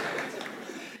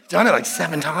 Done it like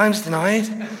 7 times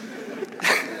tonight.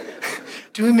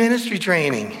 Doing ministry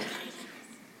training.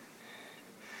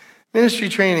 Ministry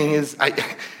training is, I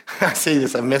say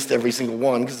this, I missed every single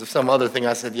one because of some other thing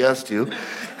I said yes to.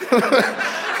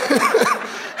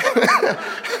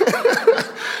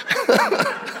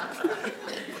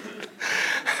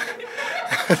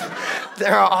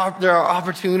 There are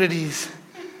opportunities,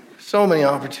 so many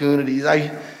opportunities.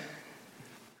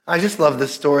 I just love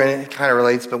this story, and it kind of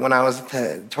relates, but when I was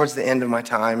towards the end of my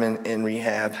time in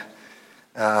rehab,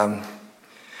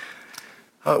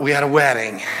 we had a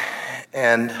wedding,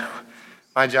 and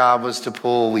my job was to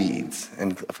pull weeds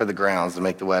and for the grounds to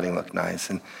make the wedding look nice.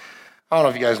 And I don't know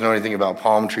if you guys know anything about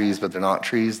palm trees, but they're not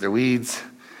trees, they're weeds,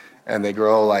 and they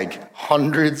grow like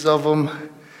hundreds of them,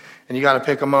 and you got to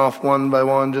pick them off one by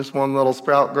one, just one little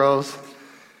sprout grows.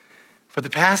 But the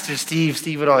pastor,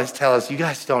 Steve would always tell us, you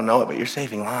guys don't know it, but you're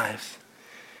saving lives.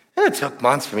 And it took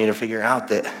months for me to figure out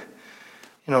that,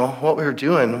 what we were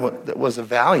doing that was of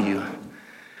value.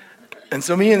 And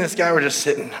so me and this guy were just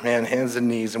sitting, man, hands and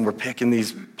knees, and we're picking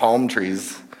these palm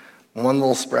trees, one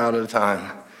little sprout at a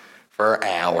time, for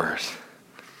hours.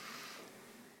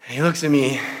 And he looks at me,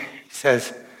 he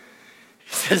says,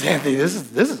 Anthony,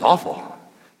 this is awful.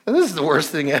 And this is the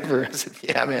worst thing ever. I said,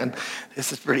 yeah, man,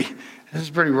 this is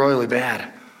pretty royally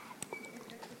bad.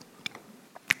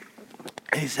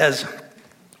 And he said,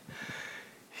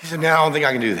 man, I don't think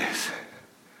I can do this.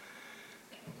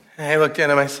 And I looked at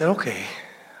him, I said, okay,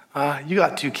 you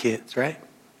got 2 kids, right?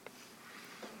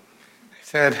 He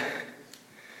said,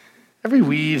 every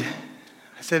weed,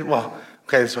 I said, well,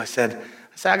 okay, so I said,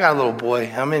 I got a little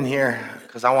boy, I'm in here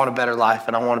because I want a better life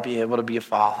and I want to be able to be a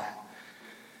father.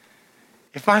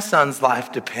 If my son's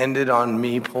life depended on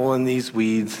me pulling these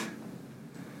weeds,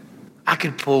 I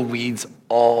could pull weeds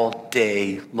all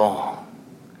day long.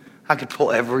 I could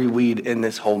pull every weed in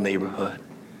this whole neighborhood.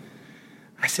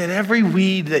 I said, every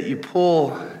weed that you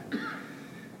pull,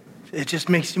 it just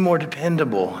makes you more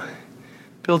dependable,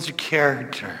 builds your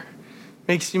character,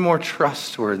 makes you more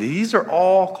trustworthy. These are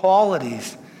all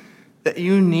qualities that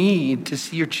you need to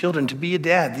see your children, to be a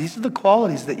dad. These are the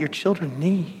qualities that your children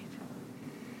need.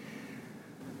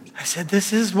 I said,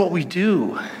 this is what we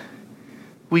do.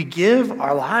 We give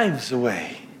our lives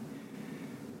away.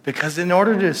 Because in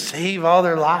order to save all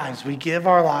their lives, we give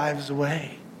our lives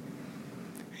away.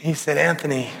 He said,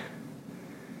 Anthony,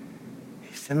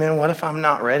 he said, man, what if I'm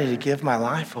not ready to give my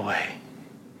life away?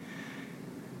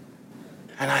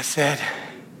 And I said,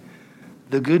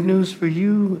 the good news for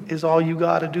you is all you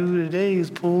got to do today is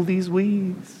pull these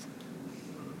weeds.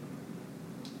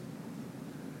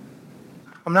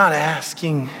 I'm not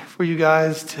asking for you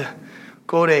guys to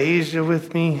go to Asia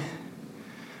with me.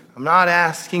 I'm not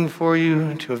asking for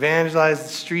you to evangelize the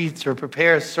streets or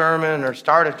prepare a sermon or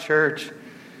start a church.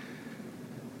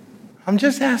 I'm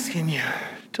just asking you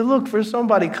to look for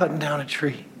somebody cutting down a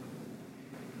tree.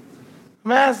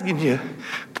 I'm asking you,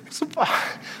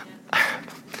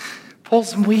 pull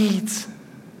some weeds.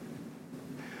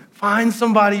 Find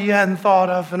somebody you hadn't thought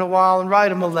of in a while and write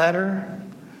them a letter.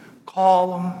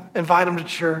 Call them, invite them to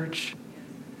church.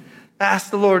 Ask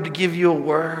the Lord to give you a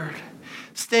word.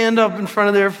 Stand up in front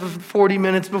of there for 40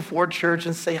 minutes before church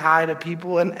and say hi to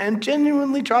people and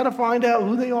genuinely try to find out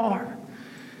who they are.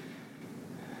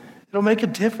 It'll make a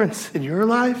difference in your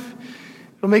life.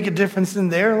 It'll make a difference in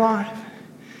their life.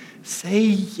 Say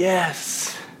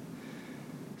yes.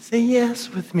 Say yes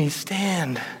with me.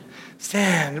 Stand.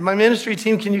 Stand. My ministry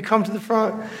team, can you come to the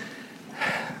front?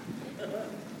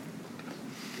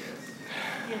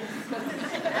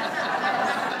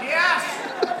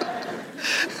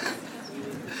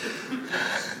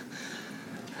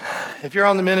 If you're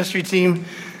on the ministry team,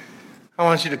 I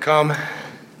want you to come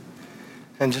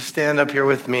and just stand up here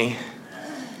with me.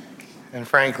 And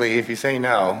frankly, if you say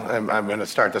no, I'm going to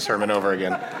start the sermon over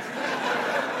again.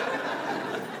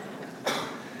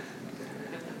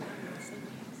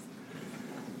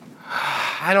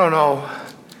 I don't know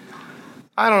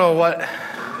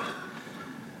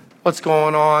what's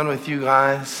going on with you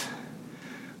guys,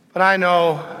 but I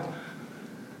know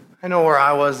where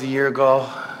I was a year ago.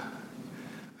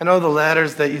 I know the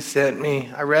letters that you sent me.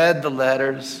 I read the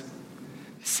letters.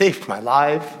 It saved my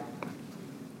life.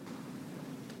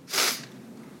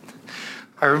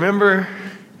 I remember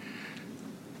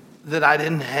that I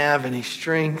didn't have any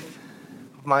strength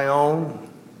of my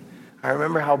own. I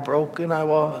remember how broken I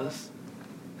was.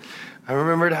 I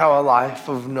remembered how a life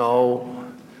of no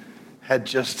had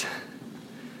just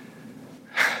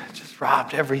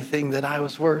robbed everything that I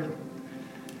was worth.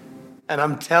 And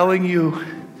I'm telling you,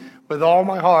 with all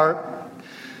my heart,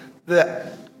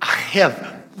 that I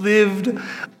have lived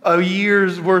a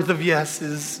year's worth of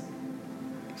yeses,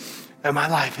 and my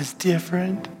life is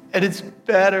different, and it's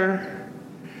better,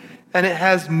 and it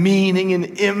has meaning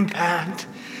and impact,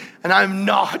 and I'm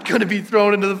not going to be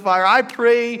thrown into the fire. I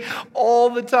pray all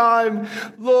the time,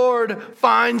 Lord,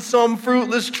 find some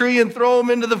fruitless tree and throw them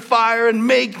into the fire and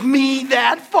make me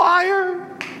that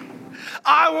fire.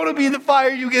 I want to be the fire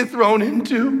you get thrown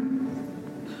into.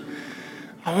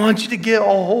 I want you to get a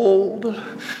hold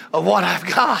of what I've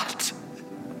got.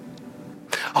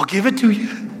 I'll give it to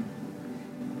you.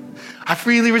 I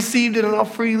freely received it and I'll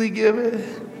freely give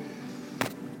it.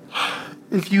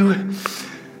 If you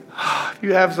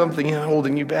have something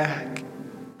holding you back,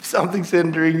 if something's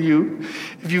hindering you,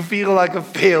 if you feel like a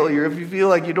failure, if you feel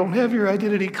like you don't have your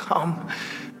identity, come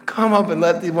up and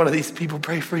let one of these people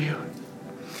pray for you.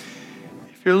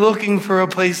 If you're looking for a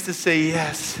place to say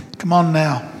yes, Come on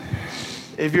now.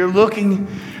 if you're looking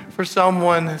for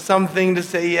something to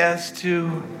say yes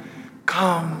to,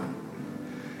 come.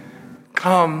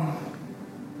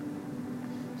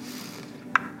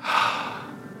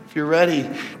 If you're ready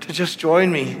to just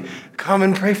join me, come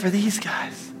and pray for these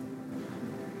guys.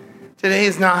 Today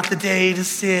is not the day to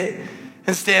sit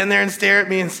and stand there and stare at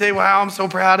me and say, wow, I'm so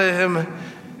proud of him.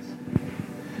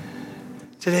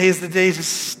 Today is the day to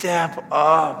step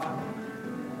up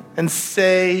and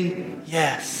say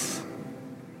yes.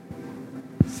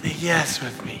 Say yes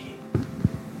with me.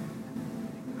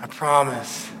 I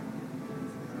promise.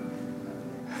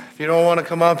 If you don't want to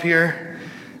come up here,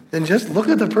 then just look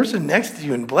at the person next to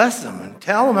you and bless them and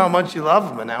tell them how much you love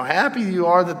them and how happy you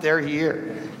are that they're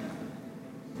here.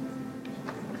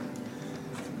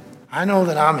 I know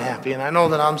that I'm happy and I know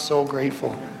that I'm so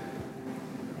grateful.